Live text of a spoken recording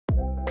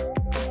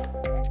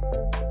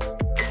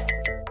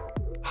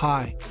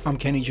Hi, I'm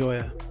Kenny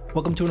Joya.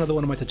 Welcome to another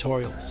one of my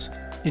tutorials.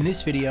 In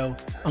this video,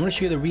 I'm going to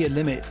show you the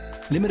ReaLimit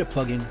limiter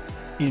plugin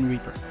in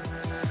Reaper.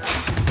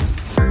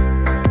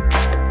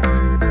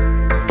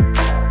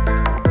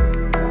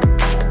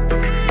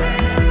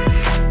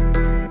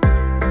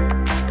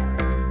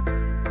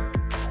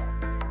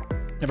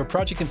 I have a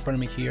project in front of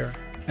me here,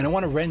 and I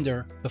want to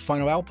render the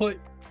final output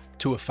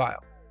to a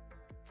file.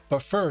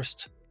 But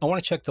first, I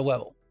want to check the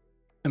level.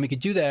 And we could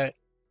do that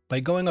by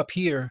going up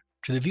here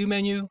to the View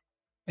menu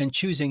and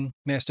choosing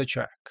Master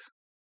Track.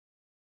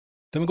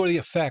 Then we go to the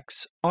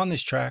effects on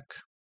this track,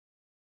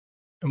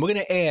 and we're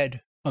going to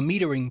add a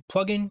metering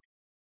plugin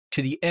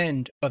to the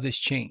end of this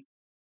chain.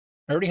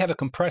 I already have a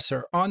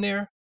compressor on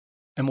there,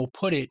 and we'll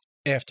put it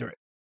after it.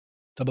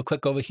 Double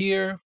click over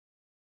here.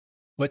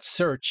 Let's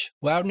search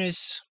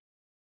loudness.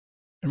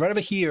 And right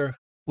over here,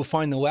 we'll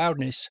find the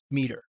loudness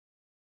meter.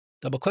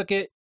 Double click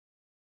it.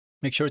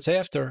 Make sure it's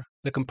after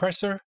the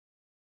compressor.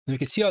 And we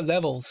can see our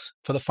levels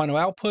for the final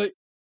output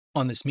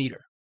on this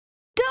meter.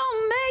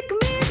 Don't make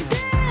me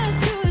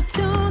dance to a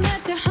tune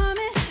that you're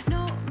humming.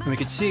 No, and we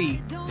can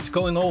see it's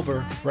going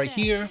over right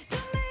here.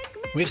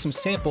 We have some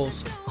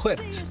samples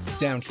clipped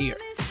down here.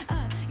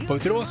 But we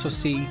could also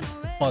see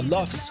our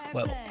LUFS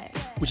level,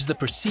 which is the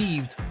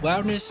perceived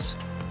loudness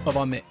of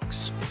our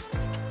mix.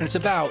 And it's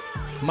about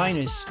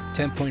minus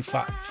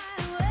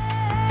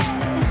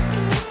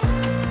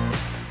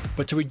 10.5.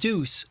 But to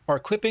reduce our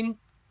clipping,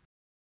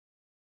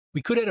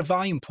 we could add a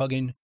volume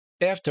plugin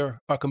after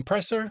our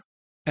compressor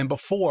and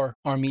before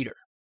our meter.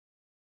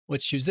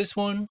 Let's choose this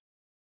one,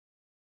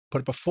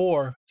 put it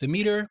before the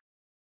meter,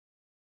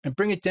 and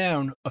bring it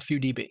down a few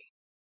dB.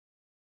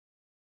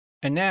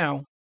 And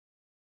now,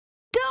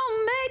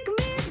 don't make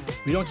me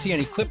we don't see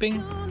any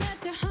clipping,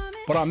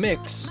 but our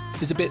mix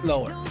is a bit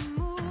lower.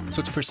 So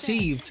it's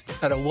perceived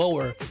at a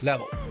lower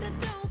level.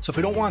 So if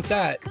we don't want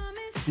that,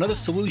 another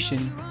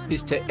solution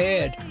is to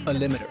add a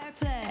limiter.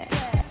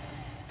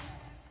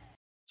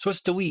 So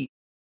let's delete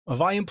a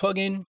volume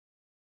plugin,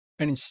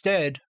 and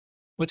instead,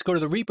 let's go to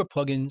the Reaper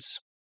plugins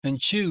and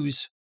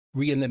choose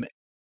ReaLimit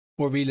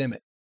or ReaLimit.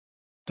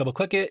 Double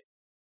click it.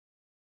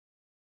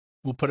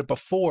 We'll put it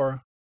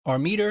before our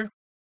meter.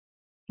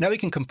 Now we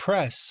can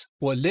compress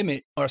or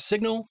limit our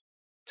signal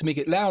to make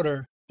it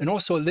louder and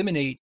also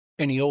eliminate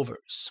any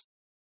overs.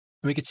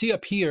 And we can see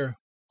up here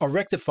our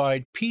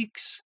rectified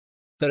peaks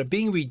that are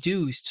being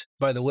reduced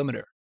by the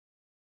limiter.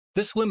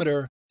 This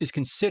limiter is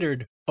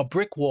considered a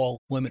brick wall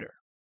limiter,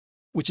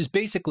 which is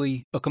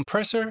basically a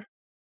compressor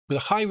with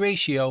a high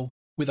ratio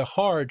with a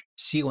hard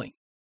ceiling.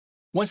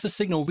 Once the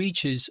signal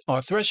reaches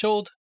our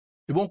threshold,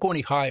 it won't go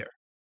any higher.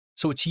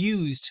 So it's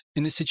used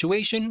in this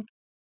situation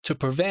to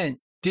prevent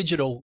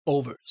digital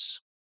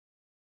overs.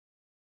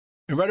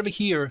 And right over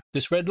here,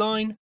 this red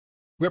line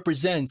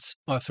represents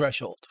our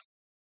threshold.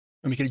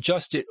 And we can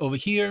adjust it over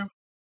here,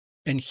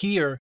 and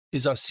here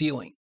is our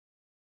ceiling.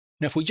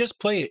 Now if we just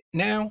play it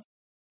now,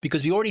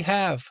 because we already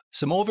have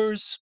some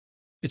overs,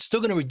 it's still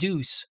going to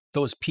reduce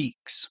those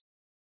peaks.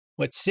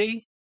 Let's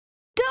see.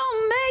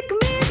 Don't make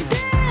me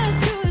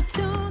dance to a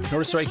tune.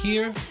 Notice right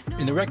here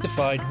in the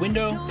rectified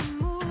window,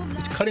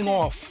 it's cutting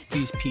off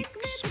these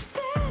peaks.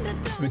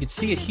 And we can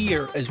see it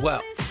here as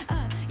well.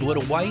 The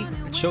little white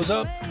that shows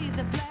up,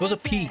 those are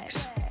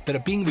peaks that are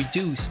being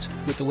reduced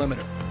with the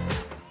limiter.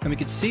 And we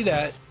can see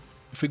that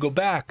if we go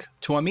back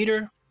to our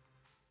meter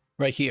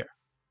right here.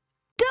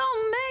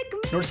 Don't make me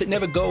Notice it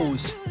never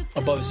goes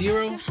above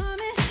 0,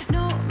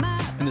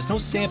 and there's no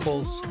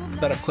samples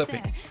that are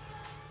clipping.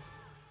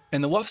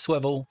 And the LUFS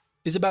level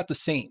is about the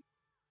same.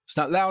 It's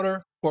not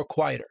louder or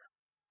quieter.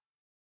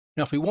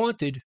 Now if we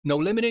wanted no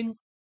limiting,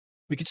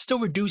 we could still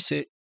reduce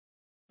it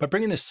by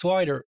bringing the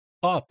slider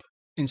up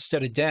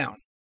instead of down.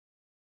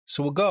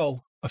 So we'll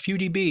go a few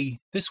dB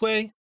this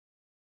way,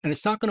 and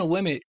it's not going to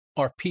limit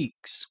our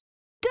peaks.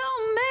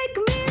 Don't make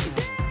me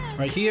dance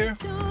Right here,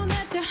 to a tune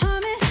that you're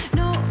humming.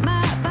 No,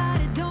 my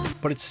body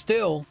don't. but it's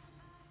still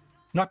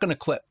not going to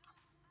clip.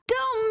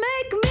 Don't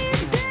make me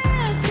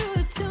dance to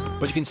a tune.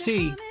 But you can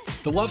see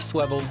the LUFS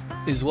level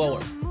is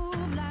lower,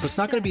 so it's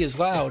not going to be as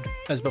loud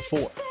as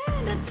before.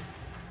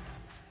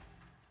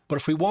 But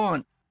if we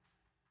want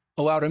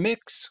a louder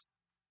mix,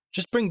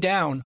 just bring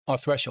down our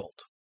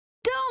threshold.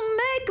 Don't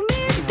make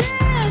me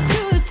dance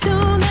to a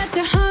tune that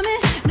you're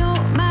humming. No,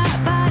 my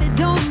body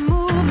don't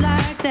move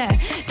like that.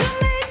 Don't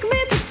make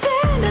me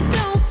pretend I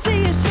don't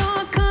see your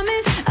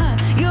shortcomings.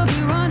 You'll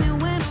be running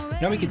when I'm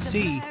ready Now we can to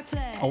see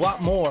backflip. a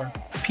lot more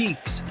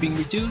peaks being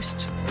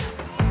reduced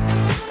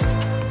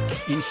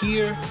in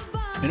here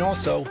and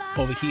also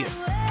over here.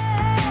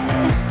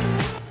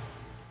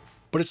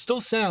 But it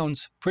still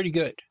sounds pretty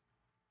good.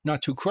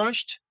 Not too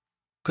crushed,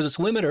 because its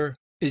limiter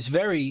is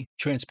very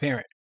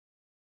transparent.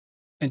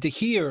 And to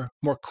hear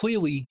more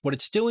clearly what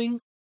it's doing,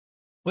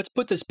 let's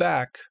put this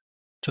back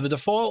to the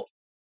default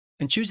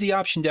and choose the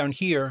option down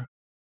here,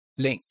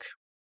 Link,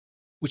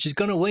 which is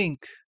going to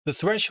link the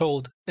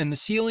threshold and the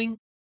ceiling,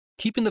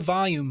 keeping the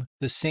volume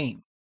the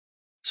same.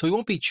 So we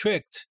won't be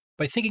tricked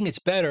by thinking it's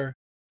better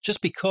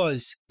just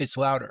because it's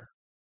louder.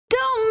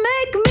 Don't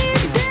make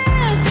me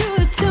dance to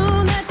a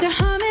tune that that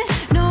you're humming.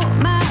 No,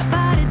 my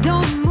body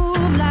don't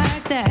move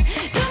like that.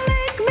 Don't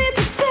make me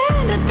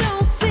pretend I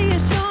don't see a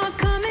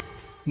shortcoming.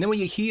 And then when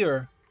you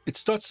hear it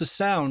starts to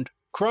sound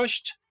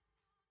crushed,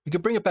 you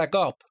can bring it back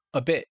up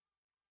a bit.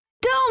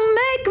 Don't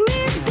make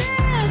me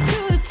dance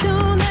to a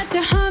tune that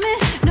you're humming.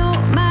 No,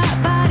 my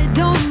body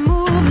don't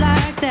move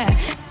like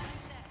that.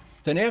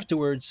 Then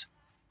afterwards,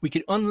 we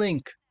can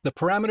unlink the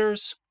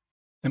parameters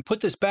and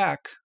put this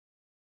back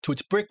to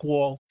its brick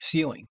wall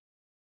ceiling.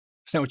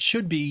 So now it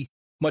should be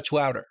much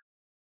louder.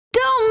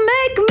 Don't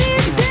make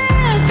me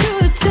dance to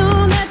a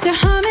tune that you're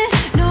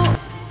humming. No,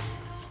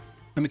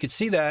 And we can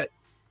see that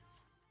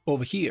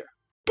over here.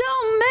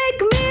 don't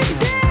make me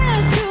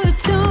dance to a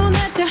tune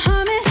that you're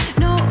humming.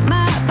 No,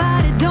 my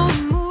body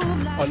don't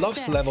move like Our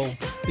lufs that. level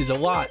is a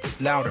lot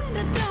louder,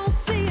 I don't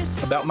see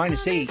a about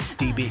 -8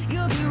 dB,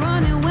 You'll be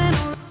running when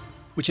I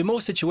which in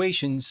most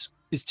situations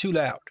is too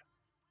loud.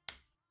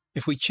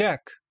 If we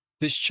check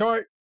this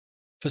chart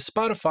for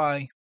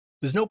Spotify,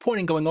 there's no point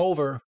in going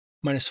over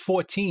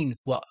 -14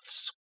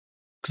 lufs,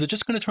 because they're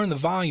just going to turn the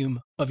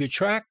volume of your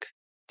track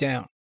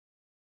down,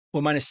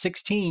 or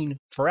 -16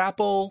 for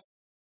Apple,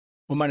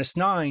 or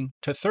 -9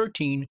 to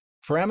 13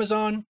 for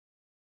Amazon,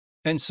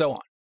 and so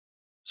on.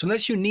 So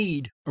unless you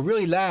need a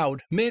really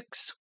loud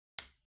mix,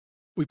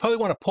 we probably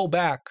want to pull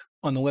back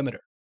on the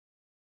limiter.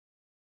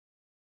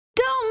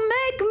 Don't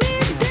make me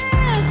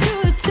dance to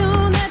a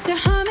tune that you're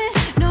humming.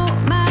 No,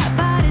 my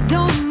body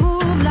don't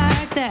move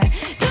like that.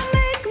 Don't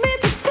make me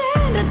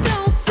pretend I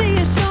don't see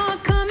your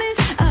shortcomings.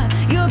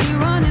 You'll be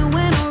running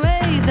when I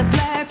raise the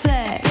black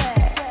flag.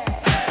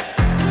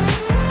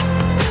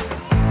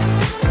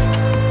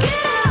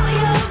 Get out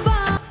your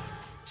bomb.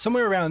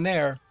 Somewhere around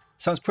there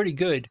sounds pretty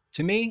good.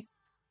 To me,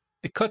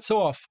 it cuts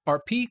off our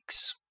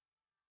peaks.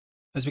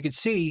 As we can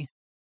see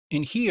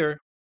in here,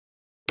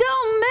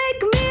 Don't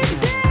make me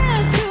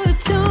dance to a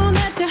tune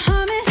that you're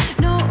humming.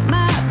 No,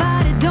 my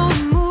body don't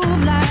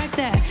move like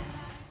that.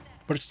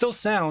 but it still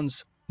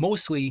sounds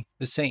mostly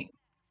the same.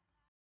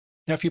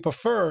 Now, if you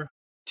prefer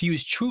to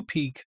use true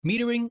peak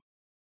metering,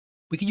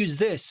 we can use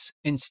this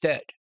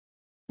instead,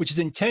 which is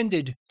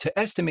intended to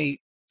estimate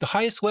the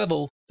highest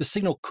level the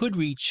signal could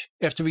reach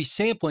after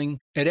resampling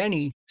at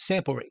any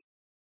sample rate.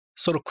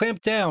 So it'll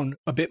clamp down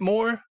a bit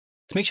more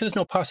to make sure there's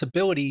no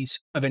possibilities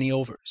of any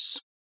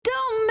overs.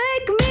 Don't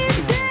make me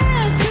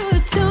dance to a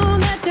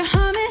tune that you're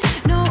humming.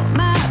 No,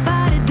 my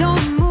body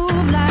don't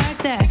move like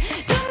that.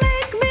 Don't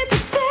make me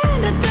pretend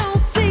I don't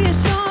see your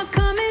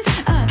shortcomings.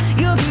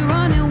 You'll be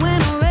running when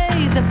I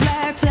raise the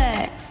black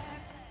flag.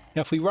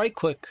 Now, if we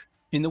right-click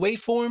in the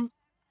waveform,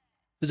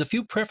 there's a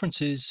few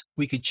preferences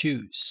we could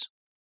choose.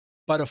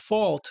 By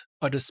default,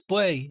 our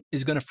display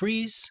is going to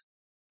freeze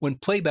when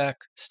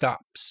playback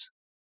stops.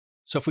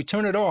 So if we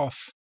turn it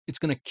off, it's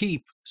going to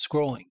keep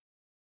scrolling.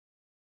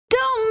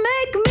 Don't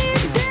make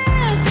me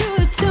dance to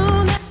a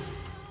tune that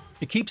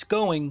It keeps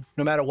going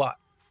no matter what.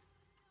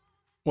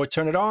 Or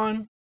turn it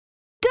on,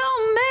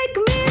 don't make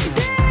me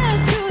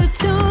dance to a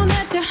tune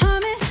that you're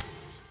humming.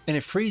 and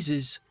it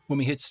freezes when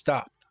we hit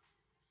stop,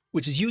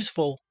 which is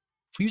useful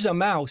if we use our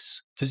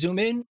mouse to zoom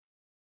in,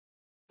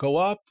 go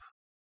up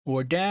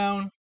or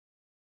down,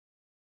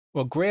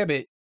 or grab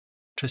it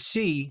to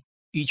see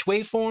each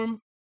waveform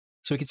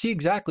so we can see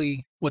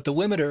exactly what the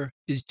limiter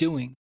is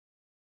doing.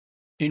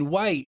 In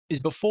white is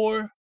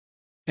before,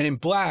 and in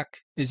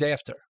black is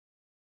after.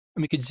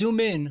 And we could zoom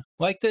in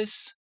like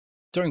this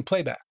during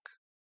playback.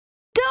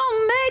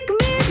 Don't make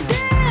me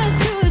dance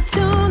to a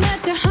tune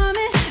that you're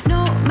humming.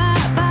 No, my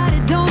body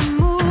don't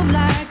move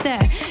like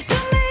that.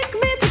 Don't make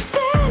me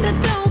pretend I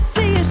don't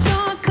see your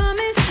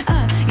shortcomings.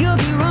 You'll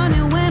be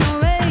running when I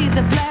raise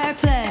the black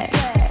flag.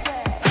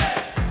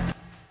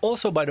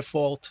 Also by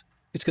default,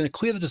 it's going to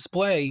clear the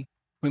display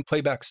when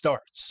playback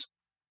starts.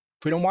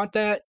 If we don't want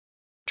that,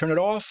 turn it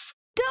off,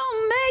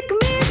 Don't make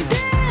me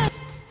dance.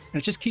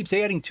 and it just keeps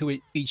adding to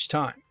it each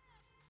time.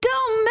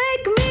 Don't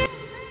make me.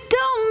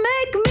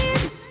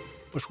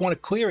 But if we want to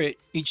clear it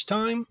each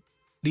time,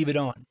 leave it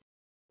on.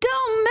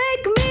 Don't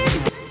make me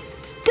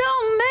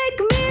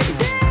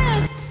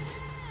dance.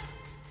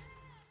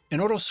 An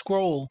auto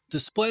scroll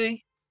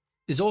display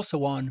is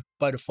also on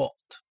by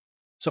default.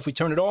 So if we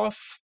turn it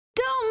off,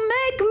 Don't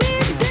make me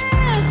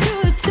dance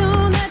to a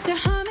tune that you're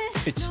humming.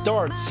 it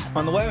starts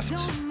on the left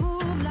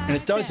and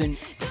it doesn't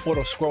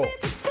auto scroll.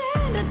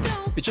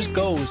 It just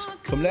goes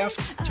from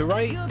left to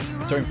right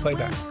during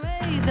playback.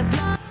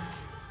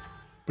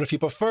 But if you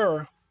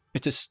prefer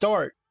it to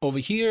start over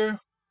here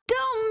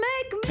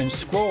and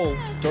scroll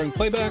during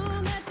playback,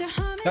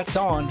 that's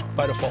on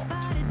by default.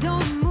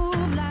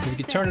 But we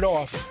can turn it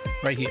off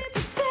right here.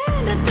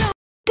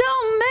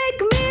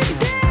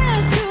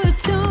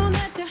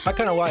 I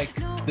kind of like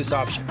this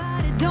option.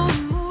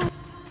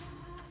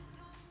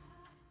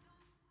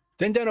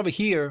 Then down over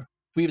here,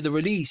 we have the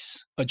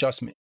release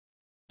adjustment.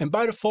 And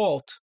by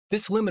default,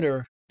 this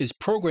limiter is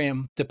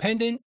program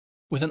dependent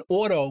with an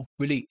auto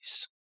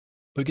release.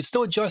 But you can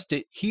still adjust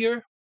it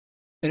here.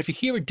 And if you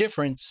hear a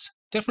difference,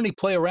 definitely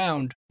play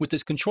around with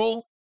this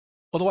control,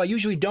 although I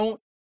usually don't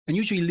and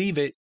usually leave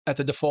it at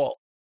the default.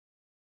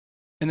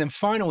 And then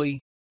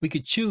finally, we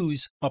could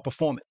choose our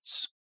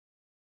performance.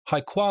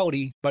 High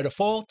quality, by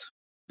default,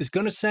 is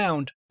going to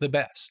sound the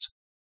best,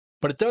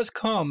 but it does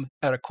come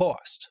at a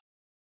cost.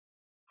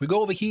 If we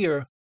go over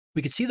here,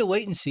 we can see the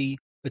latency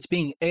that's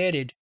being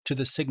added to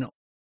the signal,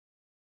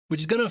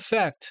 which is going to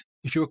affect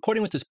if you're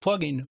recording with this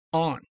plugin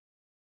on.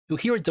 You'll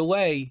hear a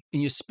delay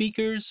in your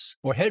speakers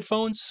or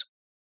headphones.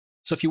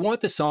 So if you want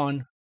this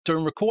on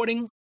during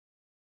recording,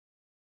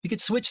 you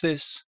could switch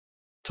this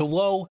to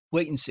low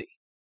latency,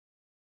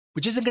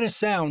 which isn't going to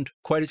sound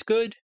quite as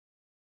good,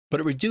 but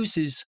it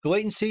reduces the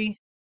latency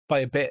by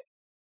a bit.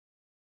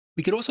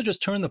 We could also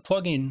just turn the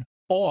plugin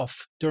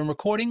off during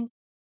recording,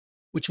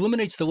 which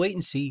eliminates the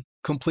latency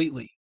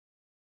completely,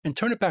 and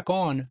turn it back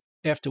on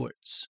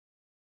afterwards.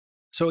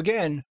 So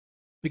again,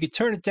 we could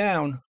turn it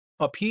down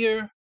up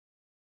here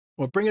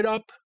or bring it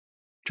up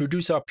to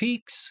reduce our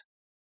peaks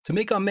to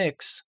make our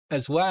mix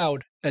as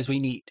loud as we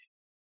need.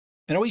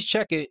 And always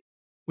check it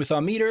with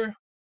our meter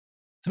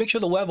to make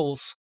sure the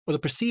levels or the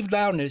perceived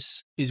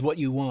loudness is what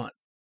you want.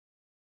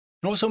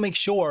 And also make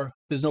sure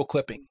there's no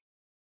clipping,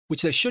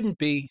 which there shouldn't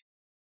be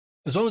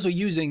as long as we're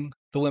using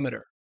the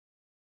limiter.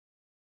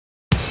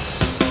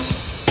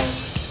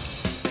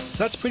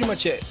 So that's pretty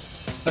much it.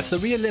 That's the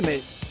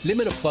ReaLimit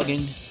limiter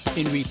plugin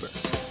in Reaper.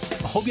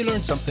 I hope you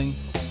learned something,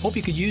 hope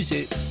you could use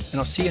it, and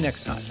I'll see you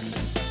next time.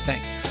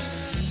 Thanks.